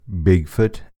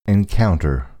Bigfoot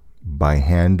Encounter by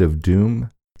Hand of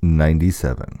Doom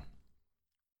 97.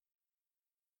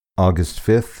 August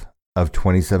 5th of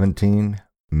 2017,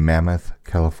 Mammoth,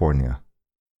 California.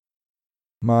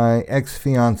 My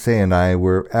ex-fiancée and I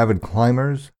were avid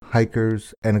climbers,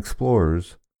 hikers, and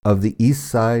explorers of the East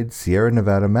Side Sierra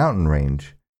Nevada mountain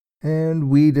range, and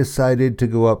we decided to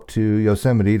go up to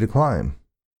Yosemite to climb.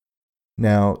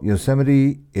 Now,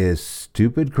 Yosemite is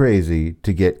stupid crazy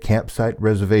to get campsite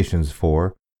reservations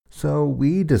for, so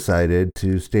we decided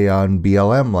to stay on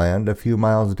BLM land a few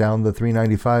miles down the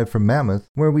 395 from Mammoth,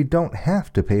 where we don't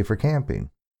have to pay for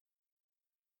camping.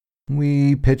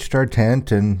 We pitched our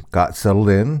tent and got settled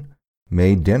in,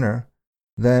 made dinner.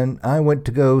 Then I went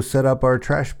to go set up our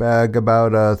trash bag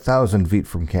about 1,000 feet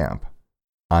from camp.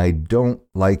 I don't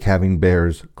like having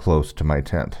bears close to my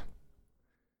tent.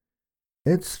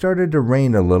 It started to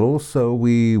rain a little, so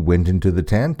we went into the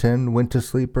tent and went to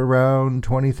sleep around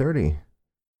 20:30.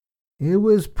 It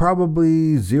was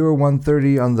probably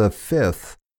 01:30 on the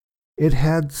 5th. It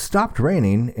had stopped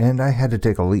raining and I had to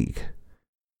take a leak.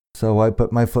 So I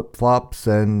put my flip-flops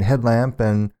and headlamp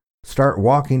and start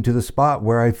walking to the spot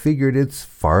where I figured it's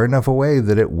far enough away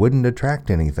that it wouldn't attract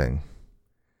anything.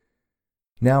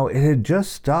 Now, it had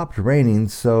just stopped raining,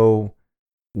 so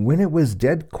when it was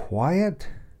dead quiet,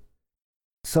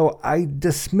 so I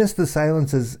dismissed the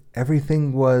silence as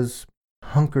everything was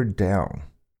hunkered down.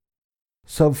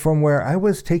 So from where I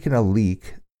was taking a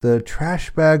leak, the trash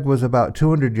bag was about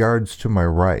 200 yards to my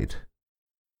right.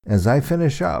 As I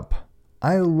finish up,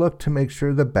 I looked to make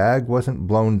sure the bag wasn't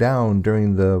blown down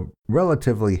during the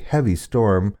relatively heavy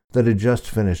storm that had just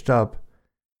finished up,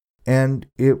 and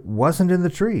it wasn't in the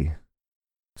tree.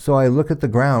 So I looked at the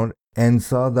ground and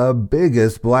saw the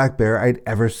biggest black bear I'd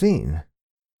ever seen.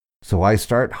 So I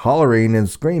start hollering and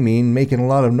screaming, making a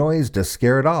lot of noise to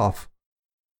scare it off.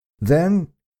 Then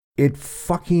it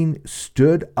fucking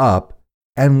stood up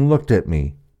and looked at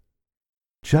me,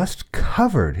 just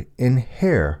covered in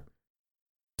hair.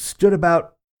 Stood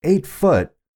about 8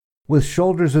 foot, with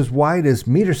shoulders as wide as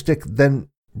meter stick, then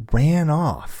ran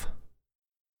off.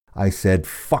 I said,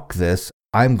 "Fuck this,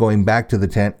 I'm going back to the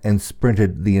tent," and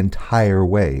sprinted the entire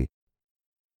way.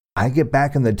 I get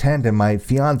back in the tent and my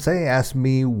fiancée asked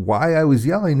me why I was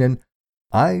yelling, and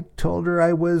I told her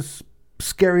I was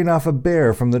scaring off a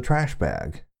bear from the trash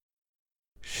bag.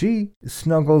 She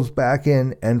snuggles back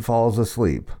in and falls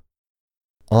asleep.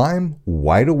 I'm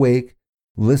wide awake,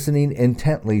 listening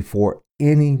intently for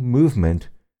any movement,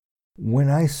 when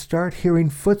I start hearing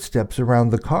footsteps around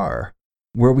the car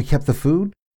where we kept the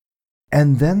food,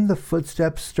 and then the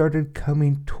footsteps started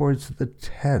coming towards the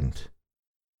tent,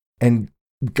 and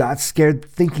got scared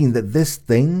thinking that this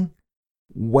thing,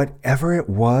 whatever it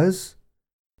was,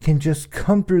 can just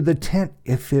come through the tent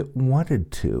if it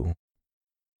wanted to.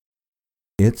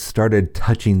 It started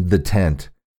touching the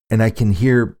tent, and I can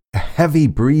hear heavy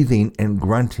breathing and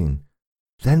grunting.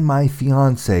 Then my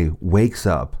fiancée wakes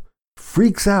up,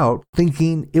 freaks out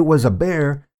thinking it was a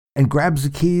bear, and grabs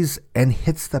the keys and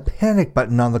hits the panic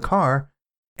button on the car,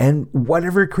 and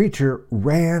whatever creature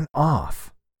ran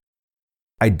off.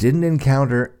 I didn't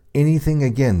encounter anything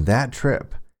again that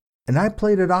trip, and I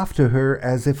played it off to her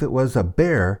as if it was a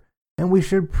bear, and we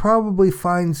should probably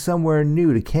find somewhere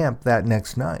new to camp that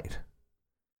next night.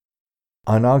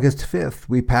 On August 5th,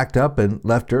 we packed up and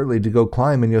left early to go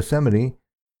climb in Yosemite,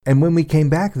 and when we came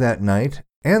back that night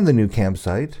and the new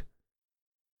campsite,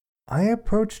 I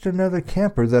approached another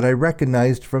camper that I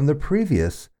recognized from the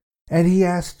previous, and he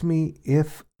asked me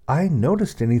if I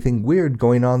noticed anything weird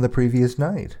going on the previous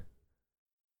night.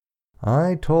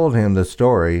 I told him the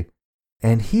story,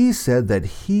 and he said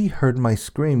that he heard my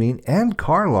screaming and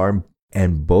car alarm,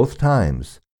 and both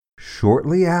times,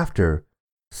 shortly after,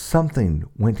 something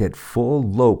went at full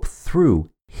lope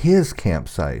through his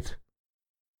campsite.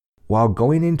 While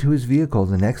going into his vehicle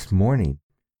the next morning,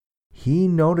 he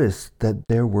noticed that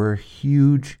there were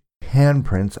huge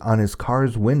handprints on his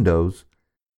car's windows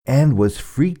and was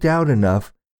freaked out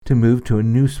enough to move to a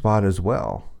new spot as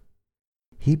well.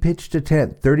 He pitched a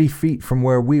tent 30 feet from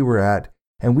where we were at,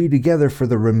 and we together for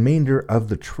the remainder of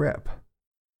the trip.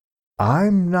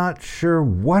 I'm not sure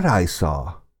what I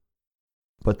saw,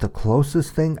 but the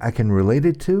closest thing I can relate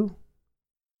it to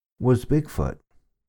was Bigfoot.